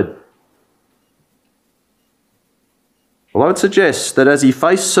suffered. Well, I would suggest that as he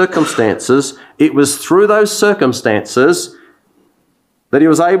faced circumstances, it was through those circumstances that he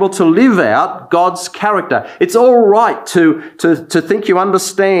was able to live out God's character. It's all right to think you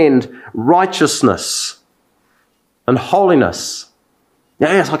understand righteousness and holiness.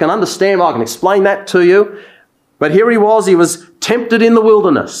 Yes, I can understand, I can explain that to you. But here he was tempted in the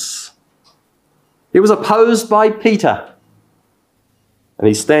wilderness. He was opposed by Peter. And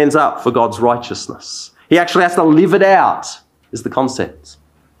he stands up for God's righteousness. He actually has to live it out, is the concept.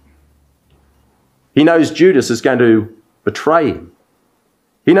 He knows Judas is going to betray him.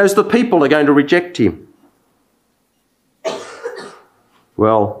 He knows the people are going to reject him.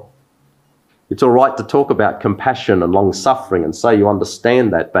 Well, it's all right to talk about compassion and long-suffering and say you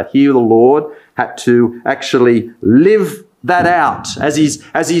understand that, but here the Lord had to actually live that out as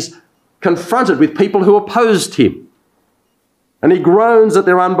he's confronted with people who opposed him. And he groans at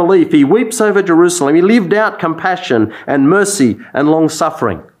their unbelief. He weeps over Jerusalem. He lived out compassion and mercy and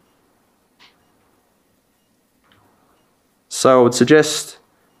long-suffering. So I would suggest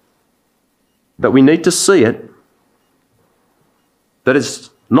that we need to see it, that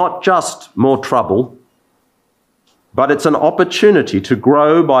it's not just more trouble, but it's an opportunity to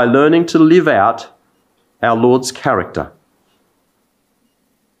grow by learning to live out our Lord's character.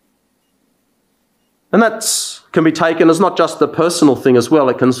 And that can be taken as not just a personal thing as well,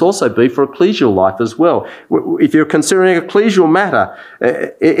 it can also be for ecclesial life as well. If you're considering ecclesial matter,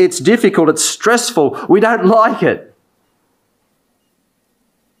 it's difficult, it's stressful, we don't like it.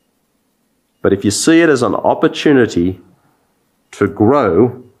 But if you see it as an opportunity to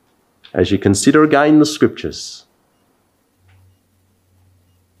grow as you consider again the Scriptures,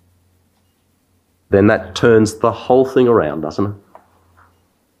 then that turns the whole thing around, doesn't it?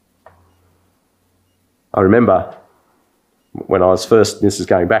 I remember when I was first, this is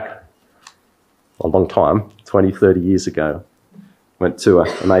going back a long time, 20, 30 years ago, went to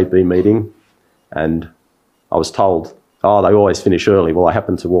an AB meeting and I was told, oh, they always finish early. Well, I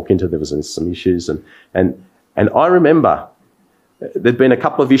happened to walk into, there was some issues and I remember there'd been a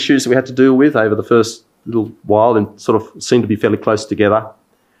couple of issues that we had to deal with over the first little while and sort of seemed to be fairly close together.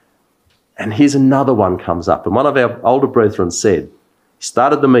 And here's another one comes up. And one of our older brethren said, he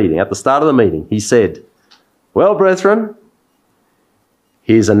started the meeting, at the start of the meeting, he said, well, brethren,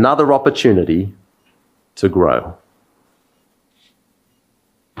 here's another opportunity to grow.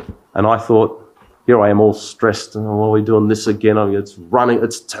 And I thought, here I am all stressed, and oh, are we doing this again? Oh, it's running,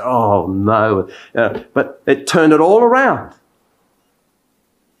 oh no. But it turned it all around.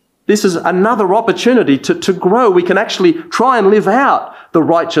 This is another opportunity to grow. We can actually try and live out the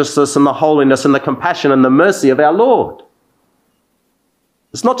righteousness and the holiness and the compassion and the mercy of our Lord.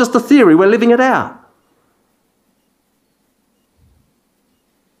 It's not just a theory, we're living it out.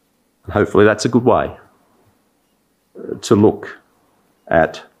 Hopefully that's a good way to look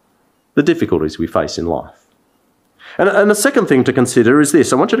at the difficulties we face in life. And the second thing to consider is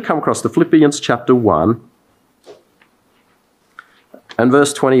this. I want you to come across to Philippians chapter 1 and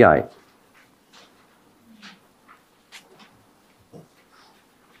verse 28.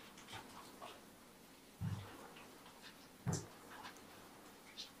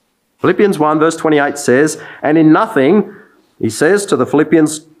 Philippians 1 verse 28 says, and in nothing, he says to the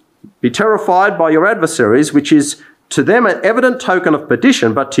Philippians, be terrified by your adversaries, which is to them an evident token of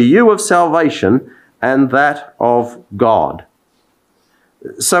perdition, but to you of salvation and that of God.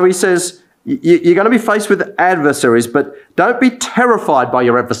 So he says, you're going to be faced with adversaries, but don't be terrified by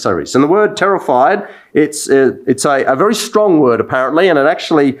your adversaries. And the word terrified, it's a very strong word apparently, and it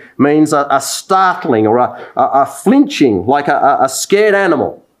actually means a startling or a flinching, like a scared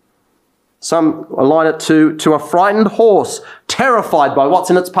animal. Some align it to a frightened horse, terrified by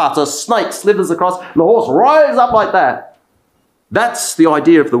what's in its path. So a snake slithers across and the horse rises up like that. That's the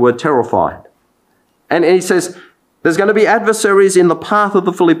idea of the word terrified. And he says, there's going to be adversaries in the path of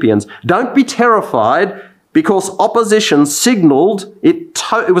the Philippians. Don't be terrified because opposition signaled, it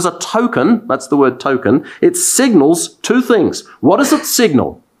was a token, that's the word token, it signals two things. What does it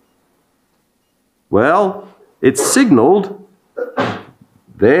signal? Well, it signaled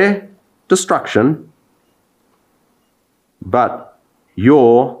their destruction, but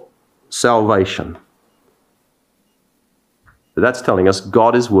your salvation. That's telling us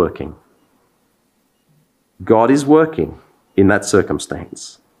God is working. God is working in that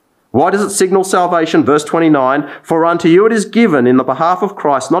circumstance. Why does it signal salvation? Verse 29, for unto you it is given in the behalf of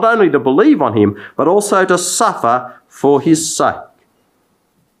Christ not only to believe on him, but also to suffer for his sake.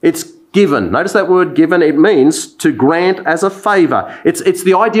 It's given. Notice that word given. It means to grant as a favour. It's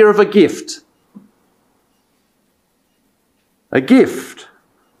the idea of a gift. A gift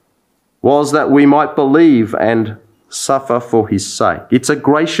was that we might believe and suffer for his sake. It's a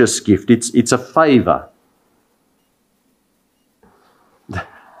gracious gift. It's a favour.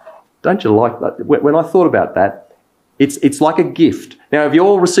 Don't you like that? When I thought about that, it's like a gift. Now, have you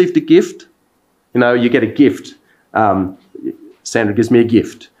all received a gift? You know, you get a gift. Sandra gives me a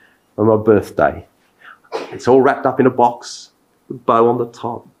gift on my birthday. It's all wrapped up in a box, with a bow on the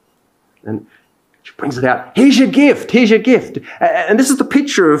top. And she brings it out. Here's your gift. Here's your gift. And this is the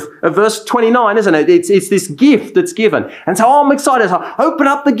picture of verse 29, isn't it? It's this gift that's given. And so I'm excited. So I open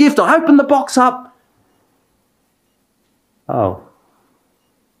up the gift. I open the box up. Oh.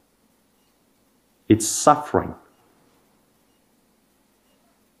 It's suffering.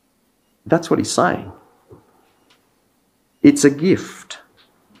 That's what he's saying. It's a gift.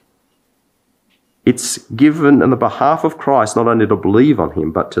 It's given on the behalf of Christ, not only to believe on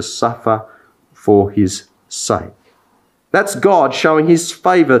him, but to suffer for his sake. That's God showing his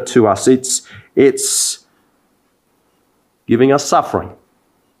favour to us. It's giving us suffering.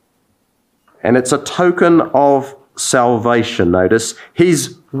 And it's a token of salvation. Notice,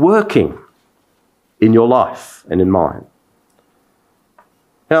 he's working in your life and in mine.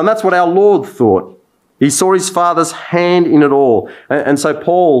 Now, and that's what our Lord thought. He saw his Father's hand in it all. And so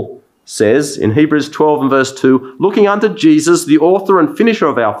Paul says in Hebrews 12 and verse 2, looking unto Jesus, the author and finisher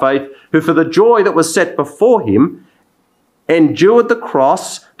of our faith, who for the joy that was set before him endured the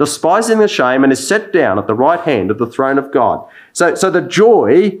cross, despising the shame, and is set down at the right hand of the throne of God. So the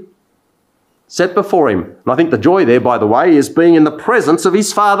joy set before him, and I think the joy there, by the way, is being in the presence of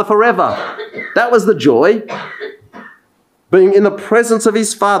his Father forever. That was the joy. Being in the presence of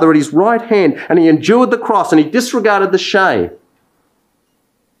his Father at his right hand, and he endured the cross and he disregarded the shame.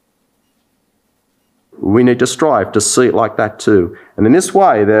 We need to strive to see it like that too. And in this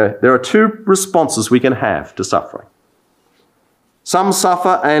way, there are two responses we can have to suffering. Some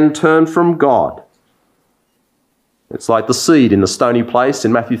suffer and turn from God. It's like the seed in the stony place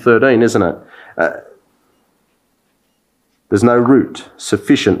in Matthew 13, isn't it? There's no root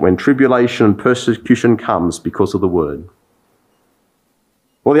sufficient when tribulation and persecution comes because of the word.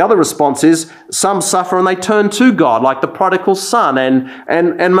 Well, the other response is some suffer and they turn to God, like the prodigal son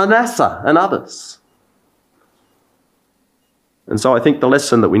and Manasseh and others. And so I think the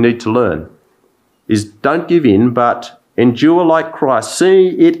lesson that we need to learn is don't give in, but endure like Christ. See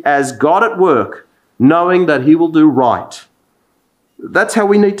it as God at work, knowing that he will do right. That's how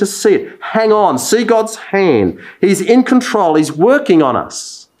we need to see it. Hang on, see God's hand. He's in control. He's working on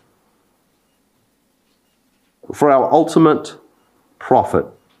us for our ultimate profit,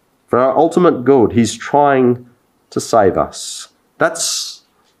 for our ultimate good. He's trying to save us. That's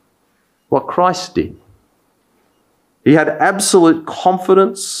what Christ did. He had absolute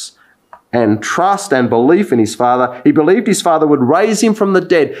confidence and trust and belief in his Father. He believed his Father would raise him from the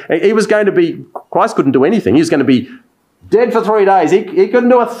dead. Christ couldn't do anything. He was going to be dead for 3 days. He couldn't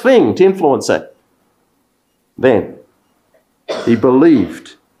do a thing to influence it. Then he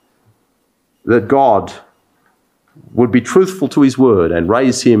believed that God would be truthful to his word and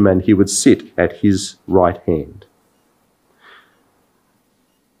raise him, and he would sit at his right hand.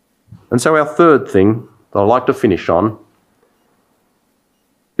 And so our third thing that I'd like to finish on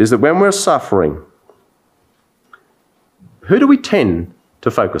is that when we're suffering, who do we tend to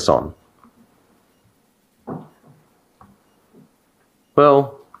focus on?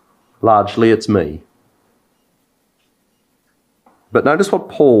 Well, largely it's me. But notice what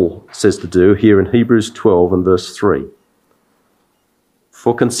Paul says to do here in Hebrews 12 and verse 3.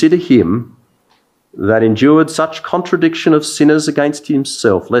 For consider him that endured such contradiction of sinners against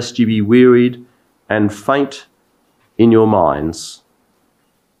himself, lest ye be wearied and faint in your minds.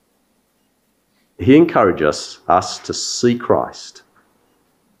 He encourages us to see Christ,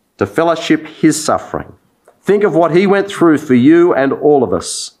 to fellowship his suffering. Think of what he went through for you and all of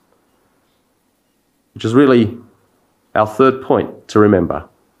us, which is really our third point to remember.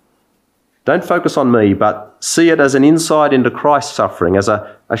 Don't focus on me, but see it as an insight into Christ's suffering, as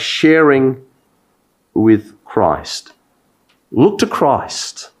a sharing with Christ. Look to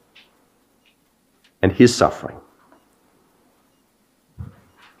Christ and his suffering.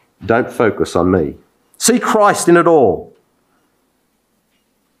 Don't focus on me. See Christ in it all.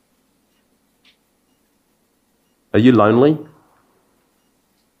 Are you lonely?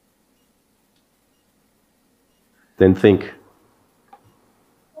 Then think,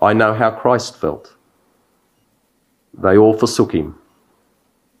 I know how Christ felt. They all forsook him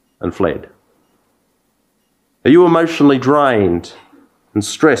and fled. Are you emotionally drained and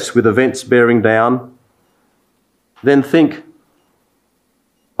stressed with events bearing down? Then think,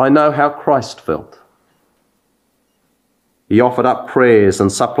 I know how Christ felt. He offered up prayers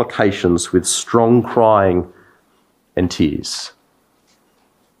and supplications with strong crying and tears.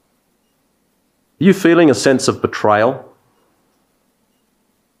 Are you feeling a sense of betrayal?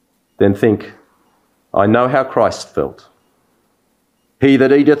 Then think, I know how Christ felt. He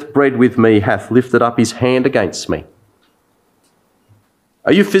that eateth bread with me hath lifted up his hand against me.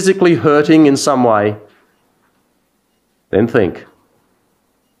 Are you physically hurting in some way? Then think,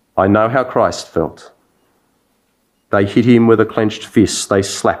 I know how Christ felt. They hit him with a clenched fist, they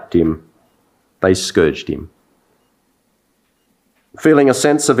slapped him, they scourged him. Feeling a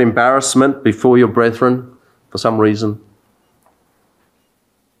sense of embarrassment before your brethren for some reason?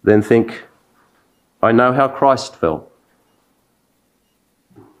 Then think, I know how Christ felt.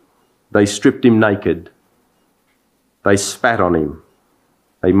 They stripped him naked. They spat on him.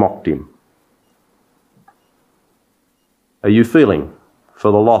 They mocked him. Are you feeling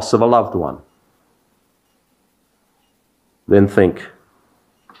for the loss of a loved one? Then think,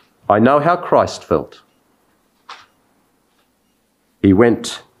 I know how Christ felt. He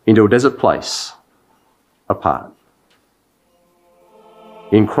went into a desert place apart.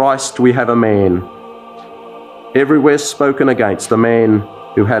 In Christ we have a man everywhere spoken against, a man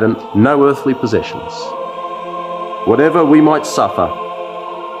who had no earthly possessions. Whatever we might suffer,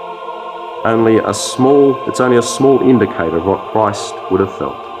 it's only a small indicator of what Christ would have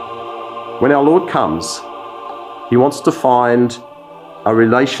felt. When our Lord comes, he wants to find a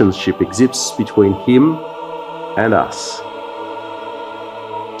relationship exists between him and us.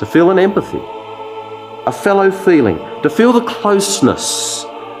 To feel an empathy, a fellow feeling, to feel the closeness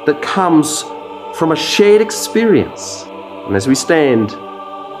that comes from a shared experience. And as we stand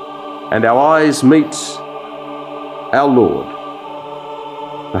and our eyes meet our Lord,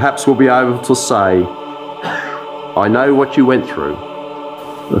 perhaps we'll be able to say, I know what you went through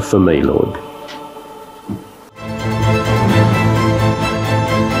for me, Lord.